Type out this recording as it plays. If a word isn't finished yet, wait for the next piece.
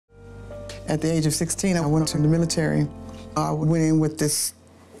At the age of 16, I went to the military. I went in with this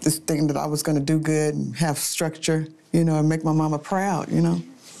thing that I was going to do good and have structure, you know, and make my mama proud, you know.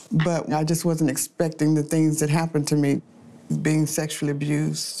 But I just wasn't expecting the things that happened to me, being sexually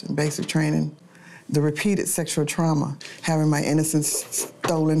abused in basic training, the repeated sexual trauma, having my innocence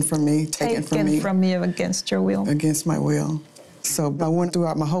stolen from me, taken from me. Against your will. Against my will. So I went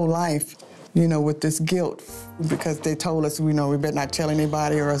throughout my whole life, you know, with this guilt because they told us, you know, we better not tell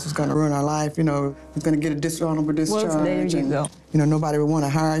anybody or else it's going to ruin our life. You know, we're going to get a dishonorable discharge. Well, there you go. You know, nobody would want to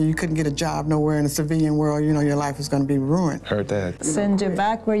hire you. You couldn't get a job nowhere in the civilian world. You know, your life is going to be ruined. Heard that. Send you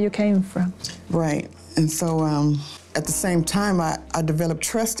back where you came from. Right. And so at the same time, I developed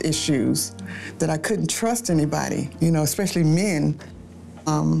trust issues that I couldn't trust anybody, you know, especially men.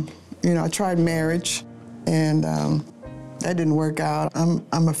 You know, I tried marriage, and that didn't work out.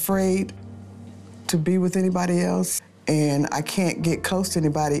 I'm afraid to be with anybody else, and I can't get close to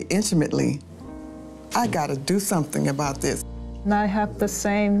anybody intimately. I gotta do something about this. And I have the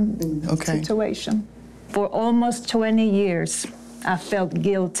same situation. For almost 20 years, I felt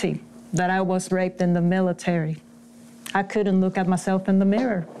guilty that I was raped in the military. I couldn't look at myself in the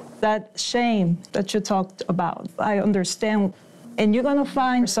mirror. That shame that you talked about, I understand. And you're gonna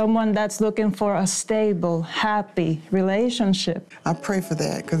find someone that's looking for a stable, happy relationship. I pray for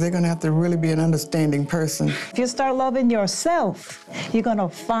that, because they're gonna have to really be an understanding person. If you start loving yourself, you're gonna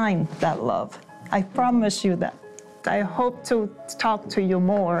find that love. I promise you that. I hope to talk to you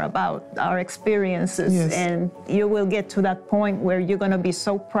more about our experiences, and you will get to that point where you're gonna be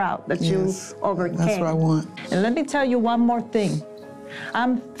so proud that you overcame. That's what I want. And let me tell you one more thing.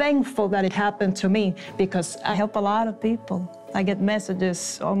 I'm thankful that it happened to me because I help a lot of people. I get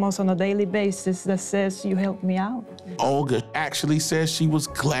messages almost on a daily basis that says, you helped me out. Olga actually says she was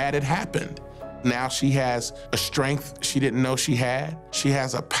glad it happened. Now she has a strength she didn't know she had. She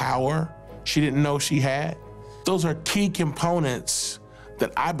has a power she didn't know she had. Those are key components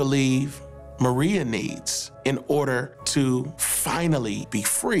that I believe Maria needs in order to finally be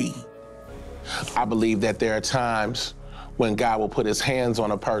free. I believe that there are times when God will put his hands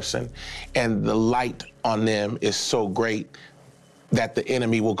on a person and the light on them is so great that the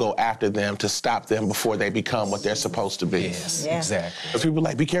enemy will go after them to stop them before they become what they're supposed to be. Yes, exactly. Because people are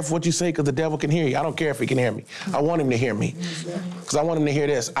like, be careful what you say because the devil can hear you. I don't care if he can hear me. I want him to hear me because I want him to hear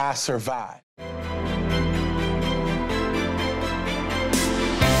this. I survived.